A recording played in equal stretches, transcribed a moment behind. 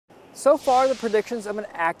So far, the predictions of an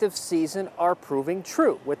active season are proving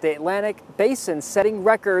true, with the Atlantic basin setting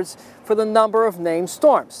records for the number of named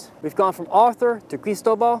storms. We've gone from Arthur to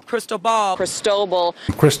Cristobal,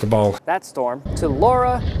 that storm, to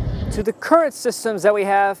Laura, to the current systems that we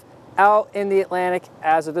have out in the Atlantic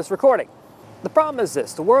as of this recording. The problem is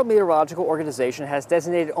this: the World Meteorological Organization has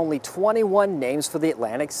designated only 21 names for the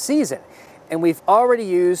Atlantic season, and we've already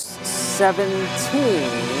used 17.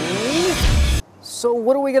 So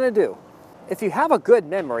what are we going to do? If you have a good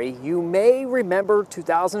memory, you may remember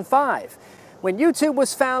 2005, when YouTube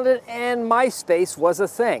was founded and MySpace was a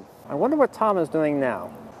thing. I wonder what Tom is doing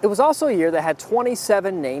now. It was also a year that had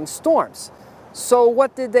 27 named storms. So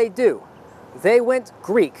what did they do? They went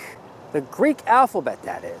Greek, the Greek alphabet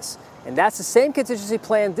that is. And that's the same contingency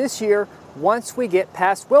plan this year once we get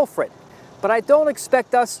past Wilfred. But I don't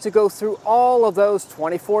expect us to go through all of those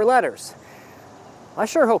 24 letters. I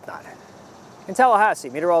sure hope not. In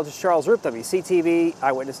Tallahassee, meteorologist Charles Roop, WCTV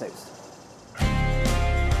Eyewitness News.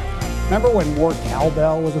 Remember when more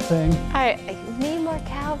cowbell was a thing? I need more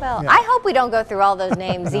cowbell. Yeah. I hope we don't go through all those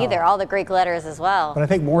names either, all the Greek letters as well. But I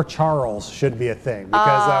think more Charles should be a thing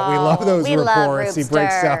because we love those reports. He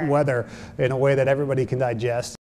breaks down weather in a way that everybody can digest.